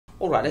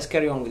Alright, let's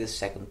carry on with the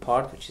second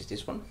part, which is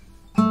this one.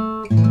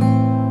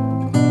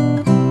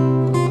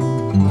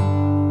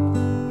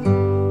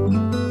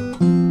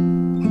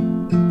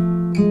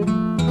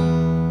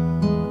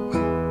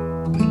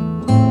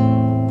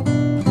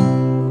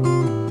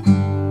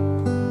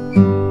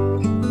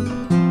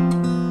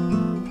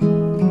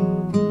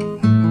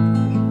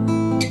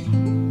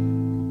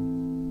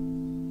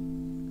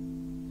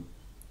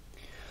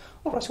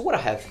 Alright, so what I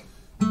have,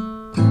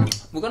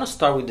 we're gonna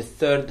start with the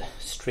third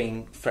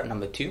string, fret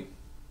number 2,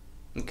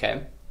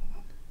 okay,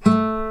 and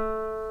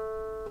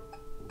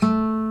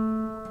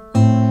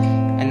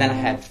then I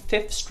have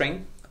fifth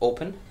string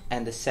open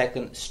and the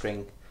second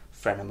string,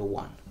 fret number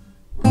 1,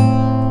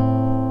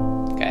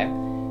 okay,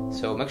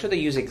 so make sure they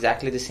use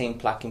exactly the same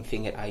plucking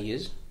finger I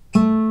use,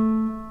 and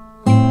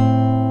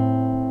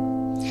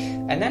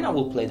then I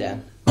will play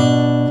them,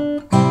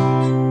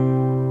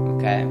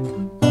 okay,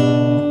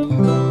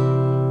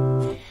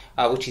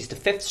 which is the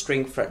fifth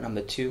string, fret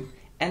number 2,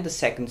 and the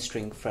second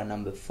string, fret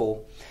number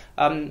 4.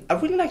 I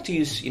really like to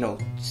use,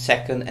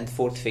 second and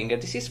fourth finger.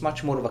 This is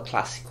much more of a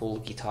classical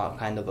guitar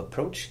kind of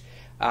approach,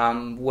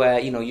 where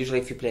usually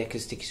if you play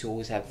acoustics, you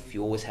always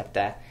have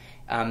that.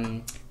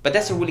 But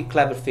that's a really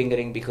clever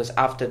fingering, because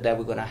after that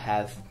we're gonna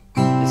have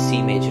the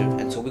C major,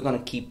 and so we're gonna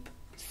keep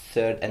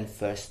third and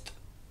first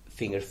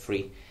finger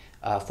free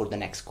for the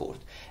next chord.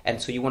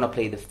 And so you want to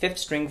play the fifth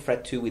string,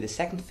 fret 2 with the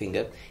second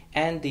finger,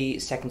 and the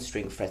second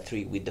string, fret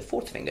 3 with the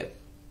fourth finger.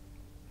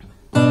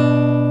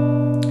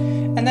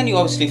 And then you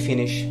obviously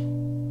finish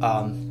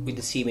with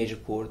the C major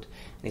chord,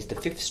 and it's the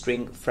fifth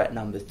string, fret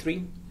number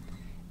 3,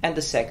 and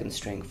the second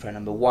string, fret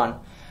number 1.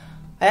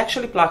 I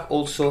actually pluck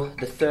also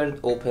the third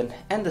open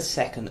and the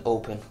second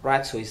open,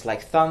 right? So it's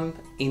like thumb,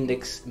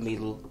 index,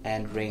 middle,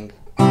 and ring,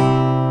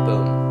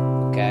 boom,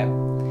 okay?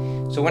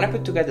 So when I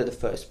put together the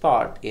first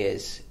part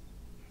is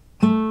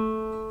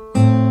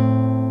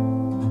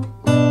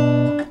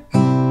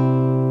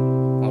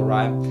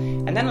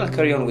and then I'll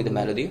carry on with the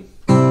melody.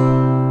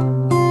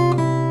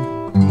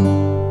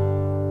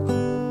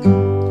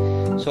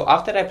 So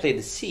after I play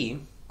the C,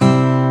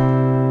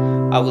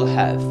 I will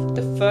have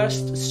the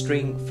first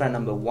string, fret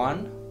number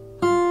 1,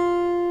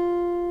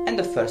 and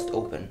the first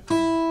open,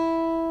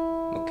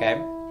 okay?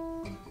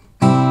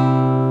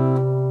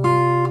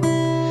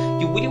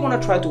 You really want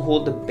to try to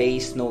hold the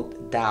bass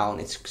note down.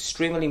 It's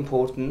extremely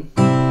important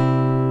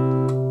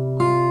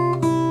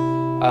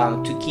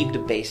to keep the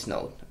bass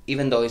note,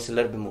 even though it's a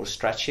little bit more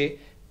stretchy,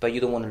 but you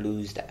don't want to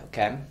lose that,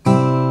 okay?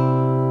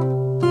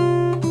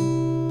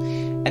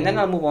 And then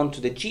I'll move on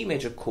to the G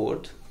major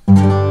chord.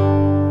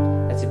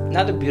 That's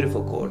another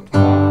beautiful chord.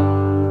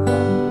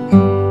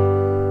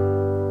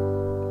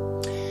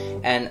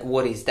 And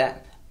what is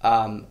that?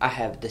 I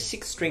have the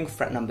sixth string,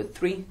 fret number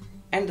 3,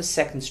 and the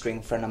second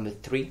string, fret number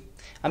 3.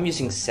 I'm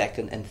using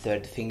second and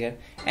third finger,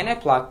 and I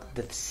pluck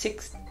the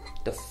sixth,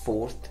 the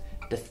fourth,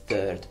 the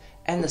third,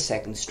 and the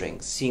second string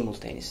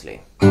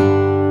simultaneously.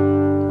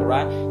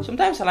 Alright?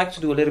 Sometimes I like to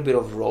do a little bit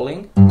of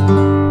rolling.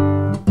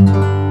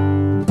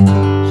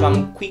 So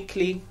I'm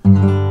quickly,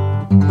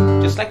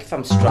 just like if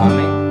I'm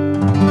strumming,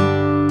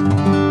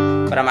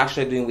 but I'm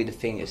actually doing with the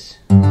fingers.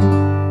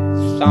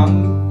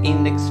 Thumb,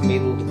 index,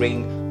 middle,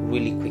 ring,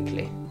 really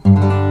quickly.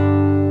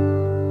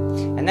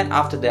 And then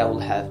after that I will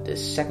have the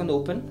second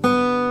open,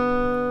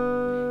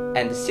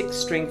 and the sixth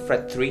string,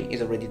 fret 3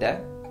 is already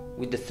there,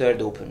 with the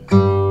third open.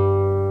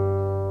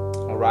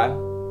 Alright,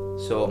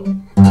 so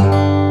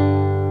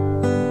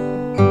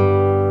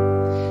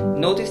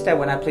notice that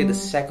when I play the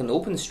second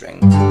open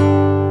string,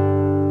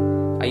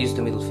 I use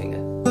the middle finger,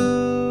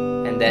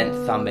 and then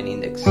thumb and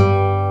index.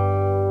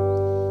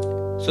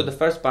 So the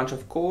first bunch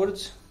of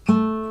chords,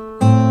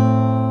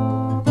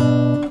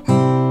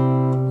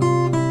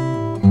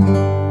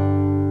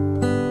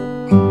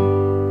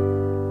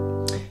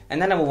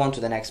 and then I move on to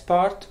the next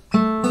part.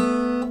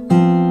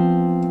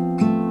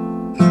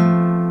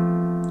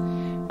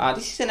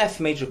 This is an F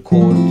major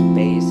chord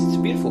bass, it's a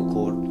beautiful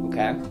chord,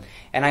 okay?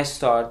 And I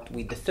start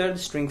with the third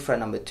string, fret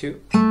number 2,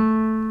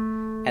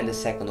 and the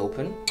second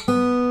open,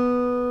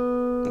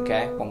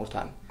 okay? One more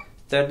time.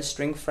 Third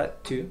string,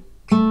 fret 2,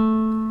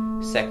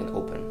 second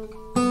open.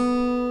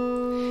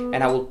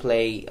 And I will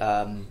play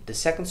the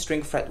second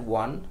string, fret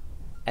 1,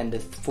 and the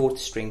fourth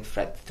string,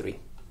 fret 3.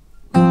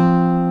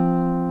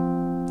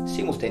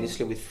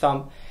 Simultaneously with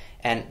thumb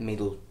and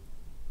middle.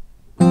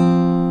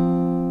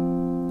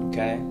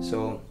 Okay,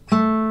 so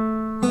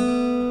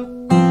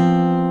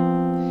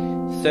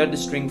third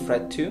string,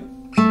 fret 2,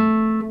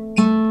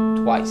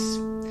 twice.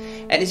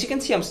 And as you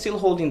can see, I'm still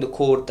holding the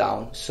chord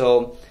down,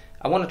 so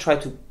I want to try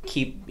to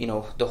keep,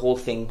 the whole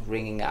thing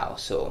ringing out.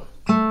 So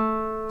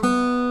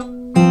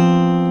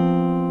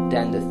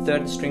then the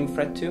third string,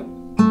 fret 2,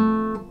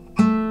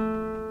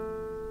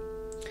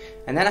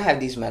 and then I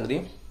have this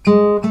melody,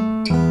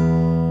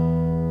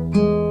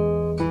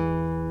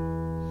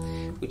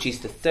 which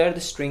is the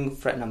third string,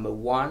 fret number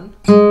 1,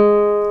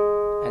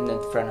 and then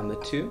fret number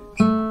 2,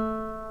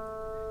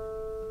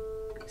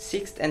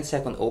 sixth and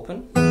second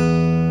open,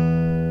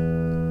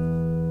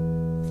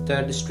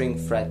 3rd string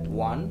fret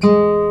 1,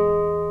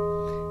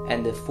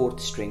 then the 4th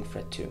string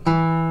fret 2.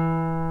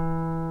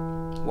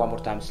 One more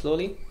time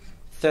slowly.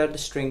 3rd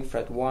string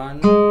fret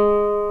 1, 2,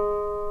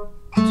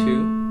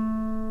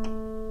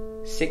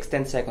 6th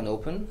and 2nd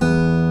open,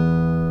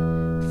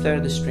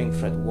 3rd string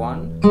fret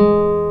 1,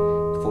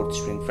 4th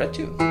string fret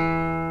 2.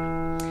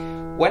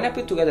 When I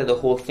put together the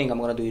whole thing, I'm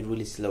gonna do it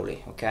really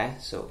slowly, okay?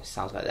 So it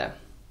sounds like that.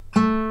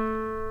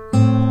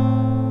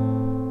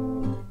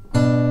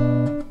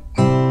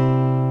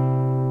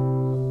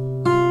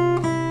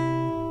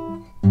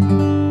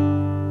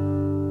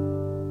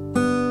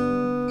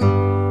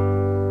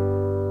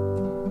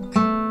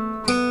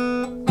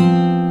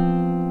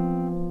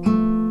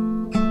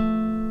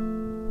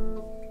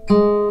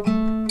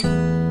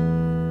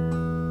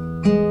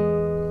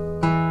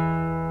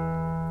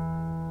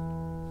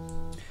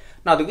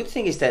 Now the good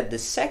thing is that the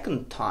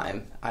second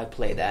time I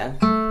play that,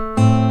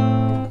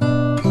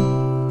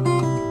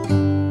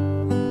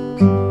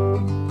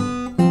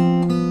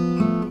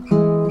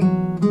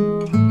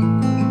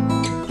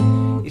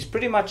 it's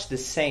pretty much the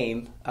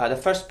same. The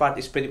first part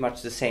is pretty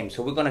much the same,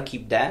 so we're gonna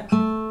keep that.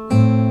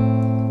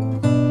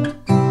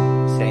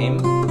 Same,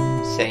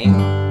 same,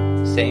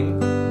 same,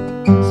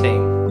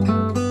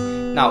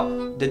 same. Now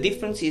the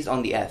difference is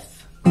on the F.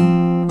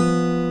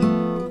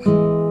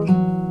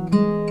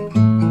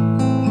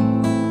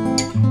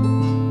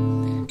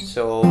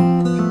 So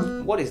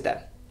what is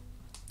that?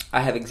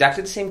 I have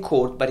exactly the same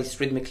chord, but it's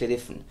rhythmically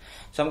different.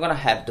 So I'm gonna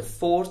have the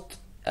 4th,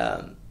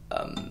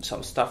 so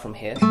I'm start from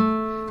here,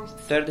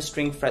 3rd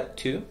string fret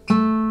 2,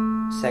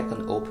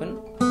 2nd open,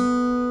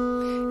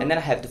 and then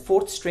I have the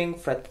 4th string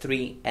fret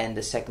 3 and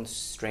the 2nd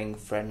string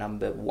fret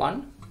number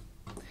 1,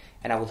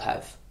 and I will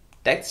have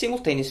that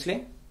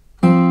simultaneously,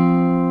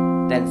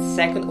 then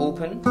 2nd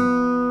open,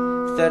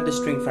 3rd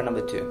string fret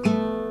number 2.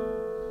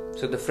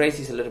 So the phrase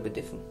is a little bit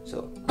different.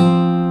 So.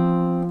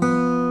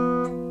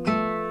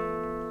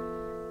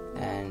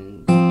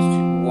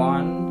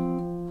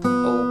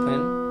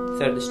 Open,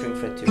 3rd string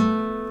fret 2,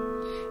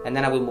 and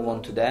then I will move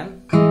on to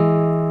them,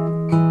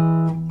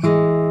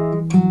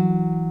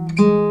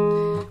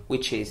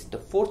 which is the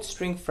 4th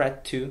string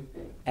fret 2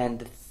 and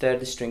the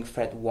 3rd string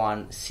fret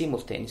 1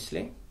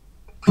 simultaneously,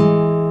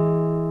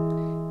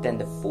 then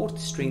the 4th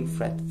string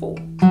fret 4.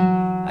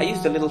 I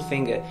use the little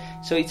finger,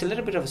 so it's a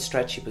little bit of a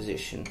stretchy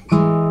position,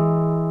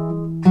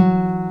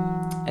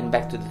 and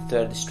back to the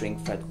 3rd string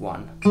fret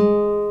 1.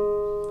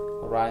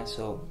 Alright,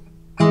 so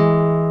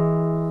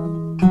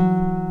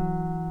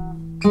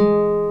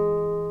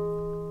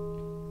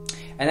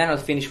and then I'll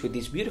finish with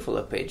this beautiful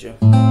arpeggio,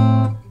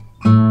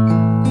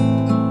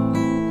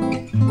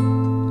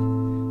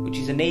 which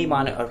is an A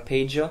minor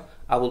arpeggio.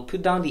 I will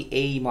put down the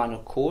A minor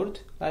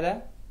chord like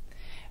that,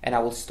 and I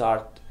will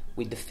start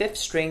with the 5th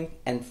string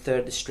and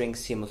 3rd string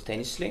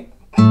simultaneously,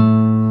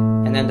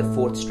 and then the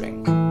 4th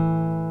string.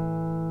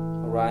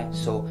 Alright,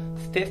 so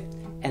 5th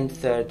and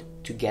 3rd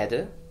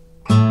together,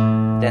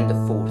 then the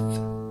 4th,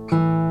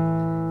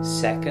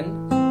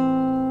 2nd,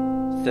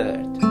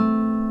 3rd,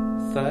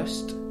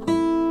 1st,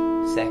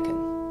 2nd.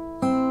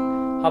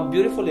 How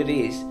beautiful it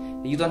is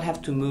that you don't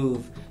have to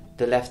move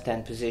the left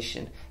hand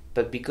position,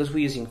 but because we're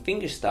using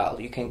fingerstyle,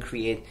 you can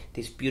create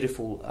these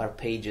beautiful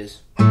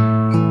arpeggios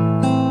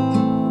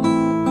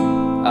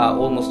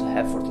almost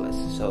effortless.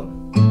 So,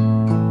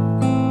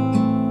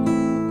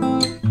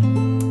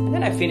 and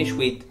then I finish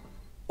with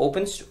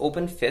open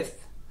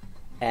 5th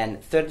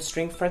and 3rd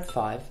string fret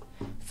 5,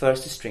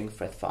 1st string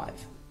fret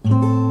 5.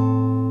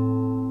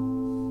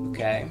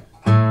 Okay.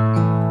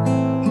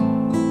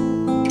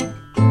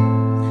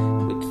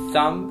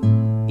 Thumb,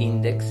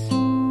 index,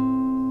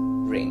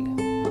 ring.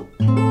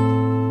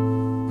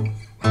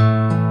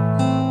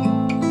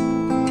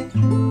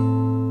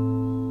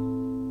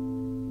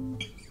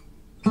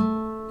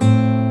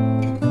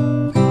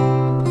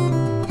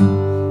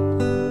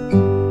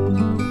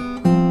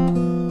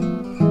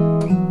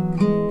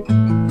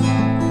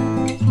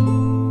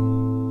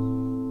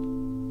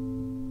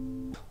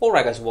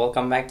 Alright guys,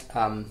 welcome back.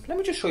 Let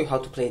me just show you how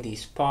to play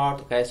this part.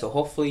 Okay, so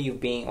hopefully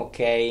you've been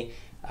okay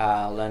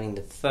learning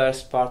the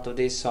first part of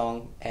this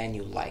song and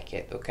you like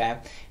it. Okay,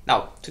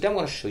 now today I'm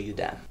going to show you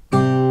that.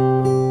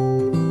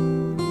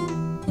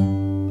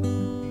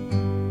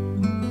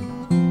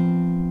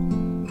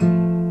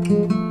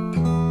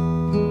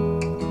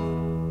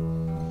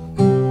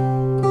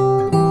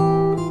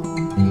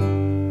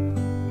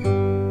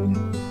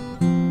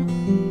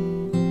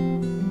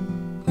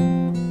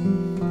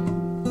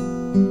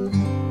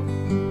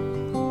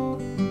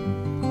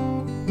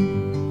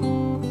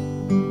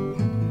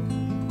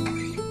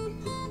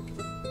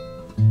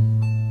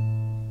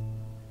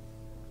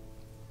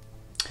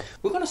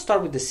 We're going to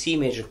start with the C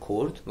major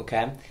chord,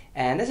 okay?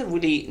 And that's a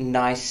really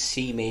nice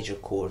C major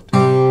chord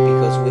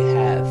because we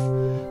have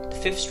the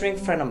 5th string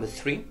fret number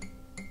 3,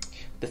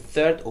 the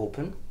 3rd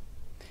open,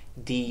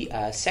 the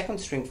 2nd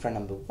string fret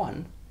number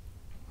 1,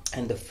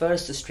 and the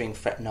 1st string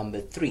fret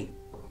number 3.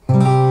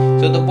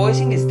 So the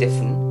voicing is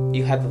different.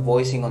 You have a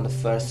voicing on the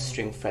 1st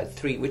string fret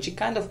 3, which it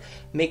kind of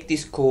make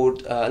this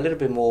chord a little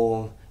bit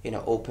more, you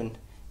know, open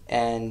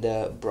and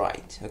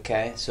bright,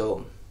 okay?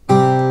 So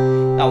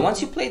Now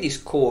once you play this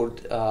chord,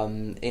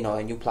 you know,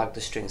 and you pluck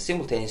the strings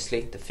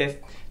simultaneously, the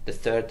fifth, the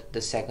third, the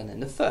second, and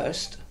the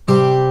first, you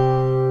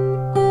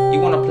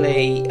want to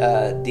play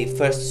the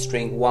first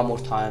string one more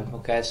time.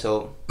 Okay,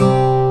 so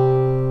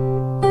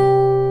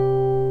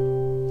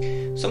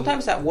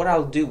sometimes what I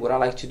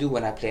like to do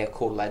when I play a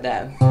chord like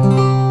that,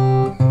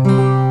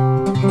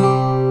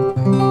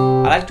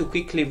 I like to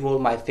quickly roll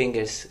my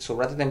fingers. So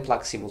rather than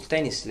pluck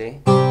simultaneously,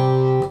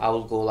 I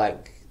will go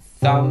like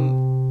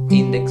thumb,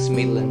 index,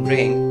 middle, and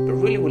ring, but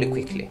really, really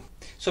quickly.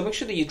 So make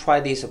sure that you try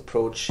this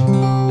approach,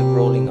 the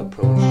rolling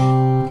approach.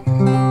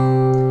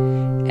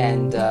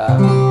 And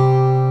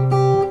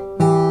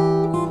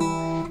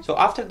so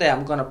after that,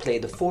 I'm gonna play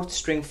the fourth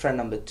string fret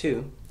number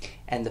 2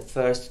 and the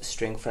first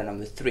string fret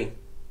number 3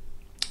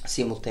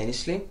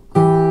 simultaneously,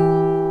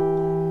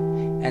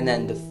 and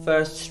then the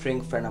first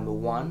string fret number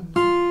 1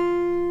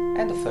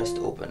 and the first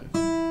open.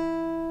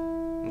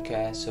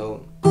 Okay,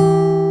 so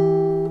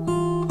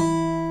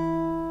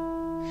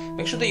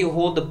make sure that you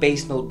hold the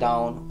bass note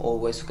down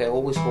always. Okay,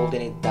 always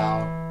holding it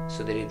down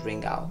so that it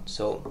ring out.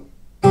 So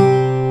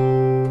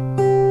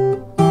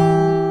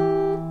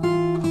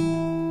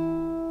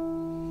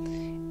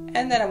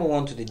and then I move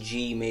on to the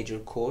G major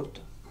chord.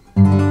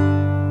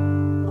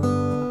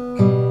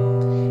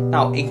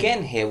 Now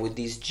again here with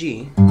this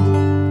G, I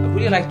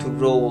really like to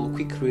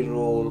quickly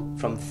roll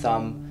from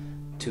thumb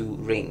to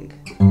ring.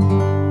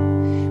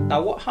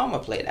 Now how am I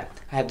playing that?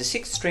 I have the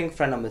 6th string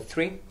fret number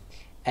 3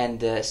 and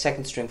the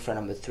 2nd string fret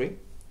number 3,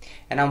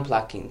 and I'm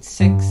plucking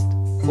 6th,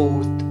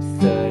 4th,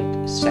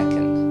 3rd,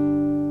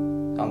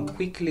 2nd. So I'm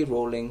quickly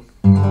rolling,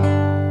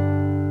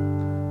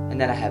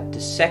 and then I have the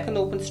 2nd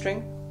open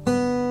string,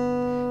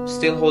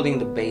 still holding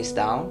the bass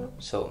down,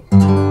 so,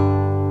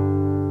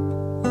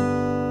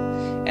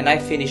 and I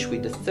finish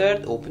with the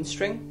 3rd open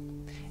string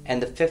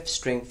and the 5th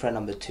string fret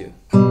number 2.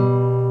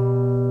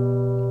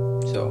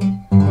 So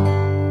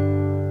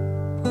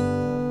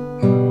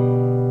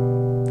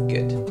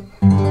good.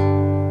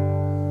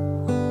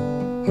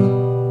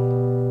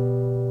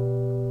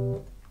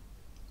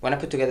 When I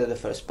put together the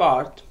first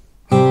part,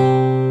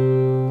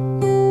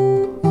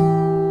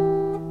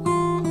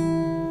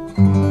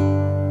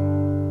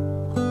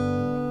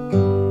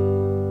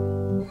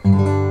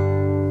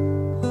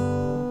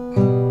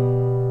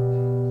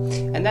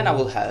 and then I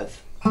will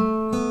have,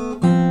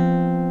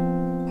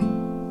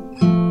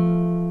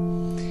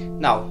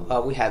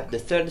 now we have the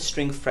 3rd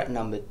string fret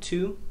number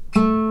 2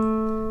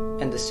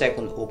 and the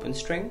 2nd open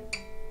string,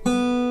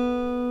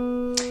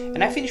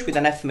 and I finish with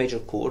an F major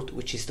chord,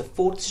 which is the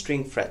 4th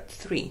string fret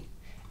 3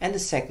 and the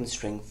 2nd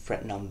string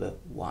fret number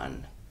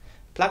 1.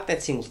 Pluck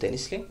that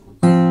simultaneously,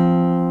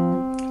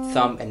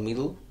 thumb and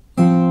middle,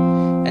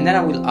 and then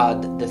I will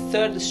add the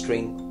 3rd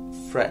string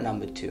fret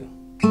number 2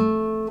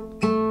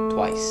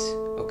 twice.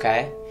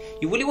 Okay,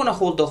 you really want to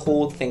hold the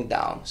whole thing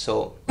down.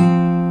 So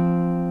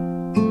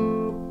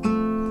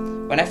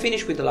when I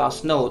finish with the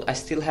last note, I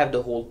still have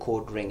the whole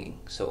chord ringing.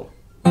 So,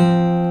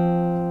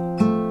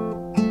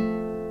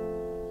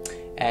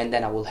 and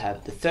then I will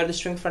have the 3rd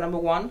string fret number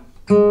 1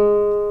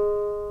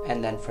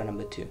 and then fret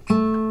number 2.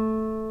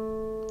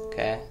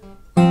 Okay,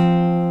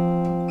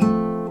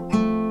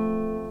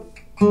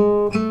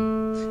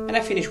 and I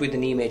finish with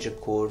an E major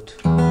chord.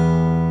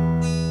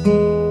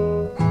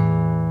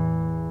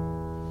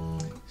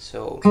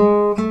 So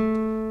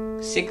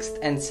 6th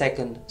and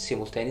 2nd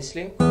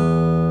simultaneously,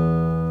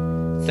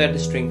 3rd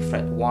string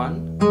fret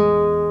 1,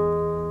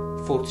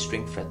 4th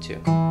string fret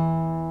 2.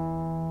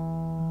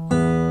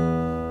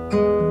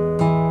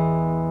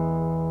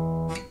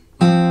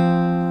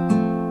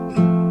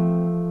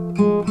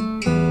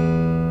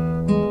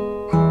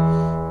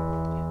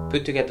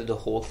 Put together the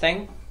whole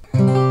thing.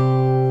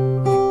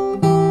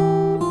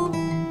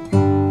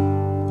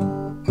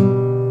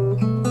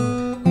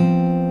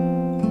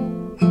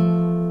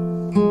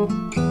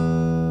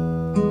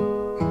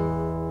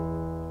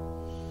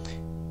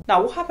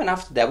 Now what happened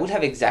after that? We'll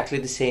have exactly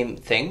the same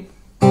thing.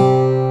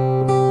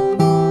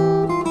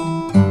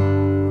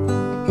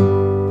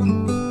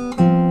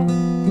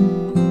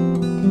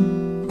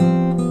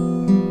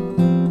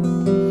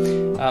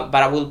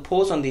 But I will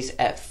pause on this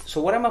F. So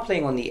what am I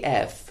playing on the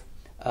F?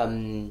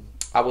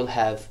 I will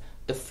have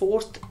the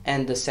 4th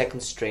and the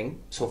 2nd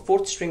string. So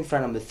 4th string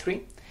fret number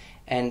 3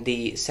 and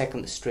the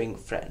 2nd string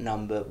fret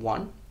number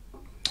 1.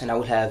 And I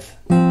will have,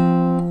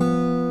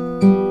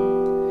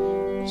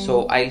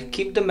 so I'll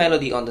keep the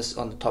melody on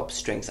the top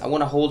strings. I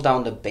want to hold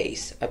down the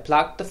bass. I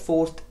pluck the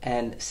 4th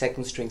and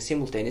 2nd string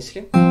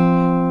simultaneously,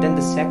 then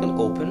the 2nd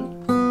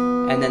open,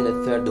 and then the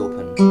 3rd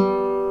open.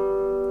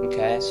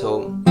 Okay,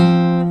 so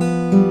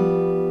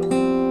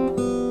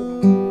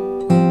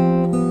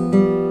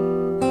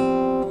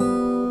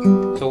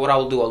what I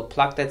will do, I'll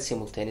pluck that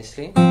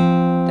simultaneously,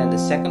 then the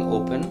 2nd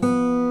open,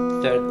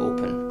 3rd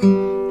open,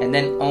 and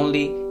then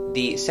only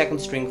the 2nd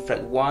string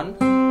fret 1,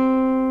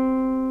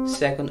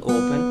 2nd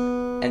open,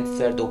 and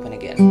 3rd open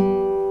again.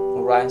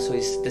 Alright, so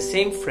it's the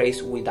same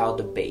phrase without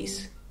the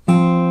bass.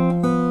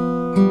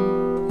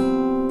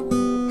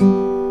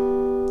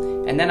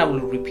 And then I will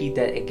repeat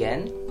that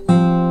again.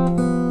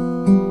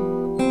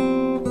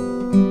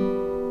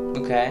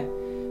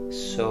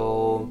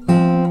 So,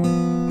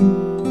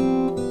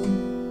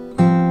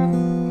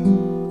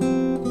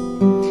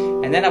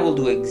 and then I will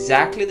do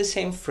exactly the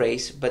same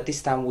phrase, but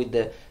this time with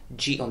the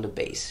G on the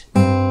bass.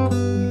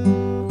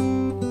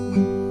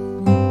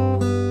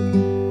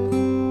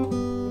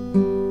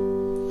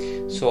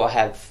 So I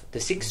have the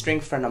 6th string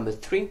fret number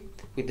 3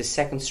 with the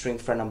 2nd string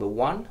fret number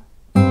 1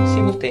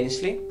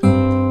 simultaneously,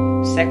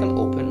 2nd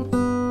open,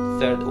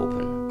 3rd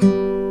open.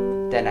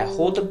 Then I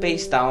hold the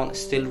bass down,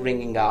 still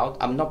ringing out.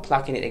 I'm not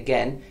plucking it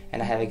again,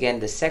 and I have again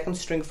the 2nd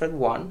string fret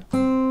 1,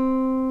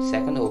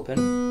 2nd open,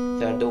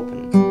 3rd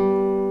open.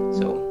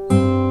 So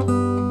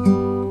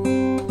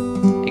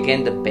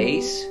again the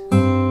bass.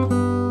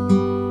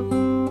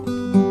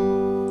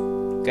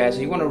 Okay, so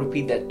you want to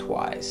repeat that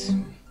twice.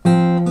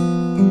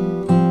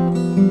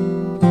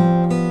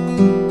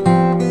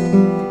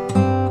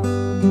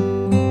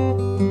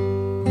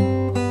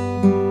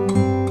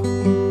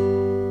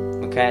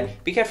 Okay,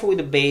 be careful with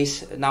the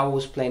bass. Now I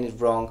was playing it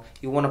wrong.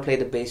 You want to play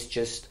the bass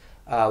just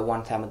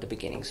one time at the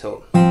beginning.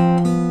 So.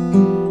 And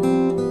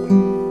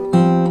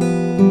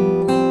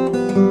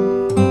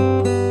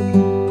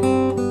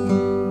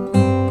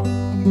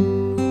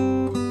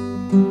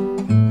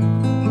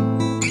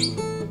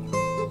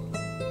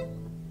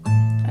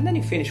then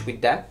you finish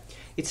with that.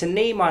 It's an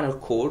A minor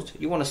chord.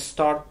 You want to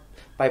start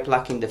by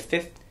plucking the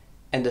 5th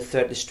and the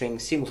 3rd string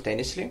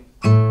simultaneously.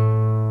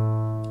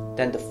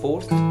 Then the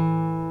 4th,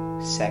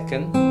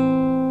 2nd,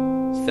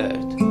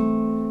 3rd,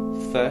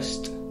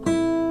 1st,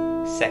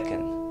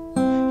 2nd.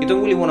 You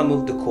don't really want to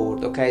move the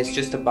chord, okay? It's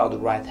just about the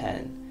right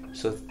hand.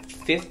 So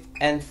 5th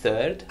and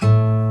 3rd,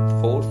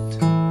 4th,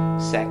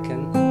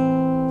 2nd,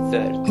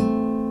 3rd,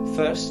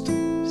 1st,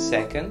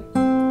 2nd.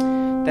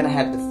 Then I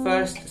have the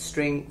 1st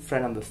string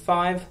fret number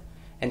 5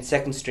 and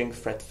 2nd string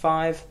fret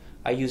 5.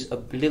 I use a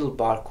little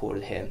bar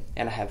chord here,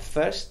 and I have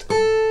 1st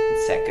and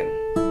 2nd.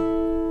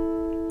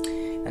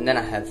 And then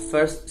I have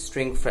 1st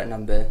string fret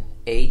number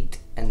 8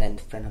 and then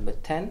fret number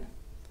 10,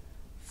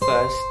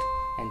 1st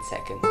and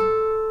 2nd.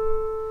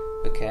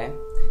 Okay,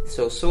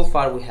 so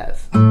far we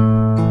have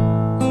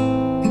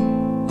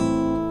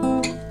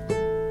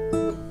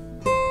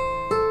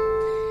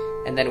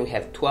and then we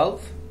have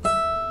 12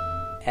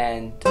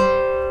 and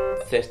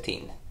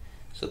 13.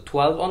 So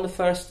 12 on the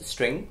 1st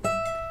string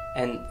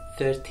and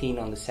 13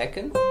 on the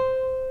 2nd.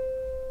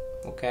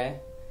 Okay,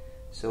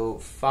 so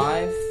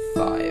 5,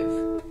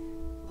 5,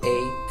 8,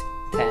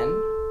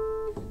 10,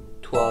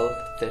 12,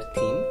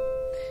 13,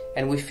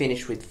 and we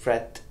finish with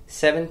fret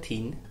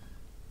 17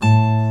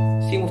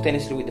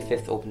 simultaneously with the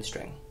 5th open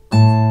string.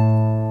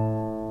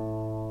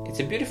 It's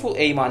a beautiful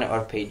A minor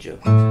arpeggio.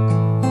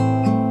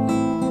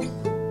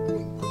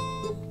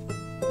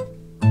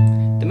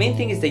 The main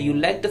thing is that you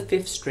let the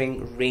 5th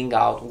string ring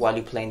out while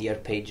you're playing the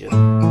arpeggio.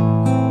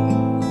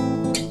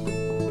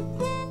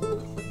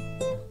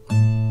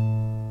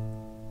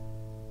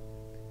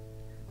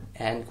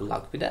 And good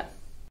luck with that.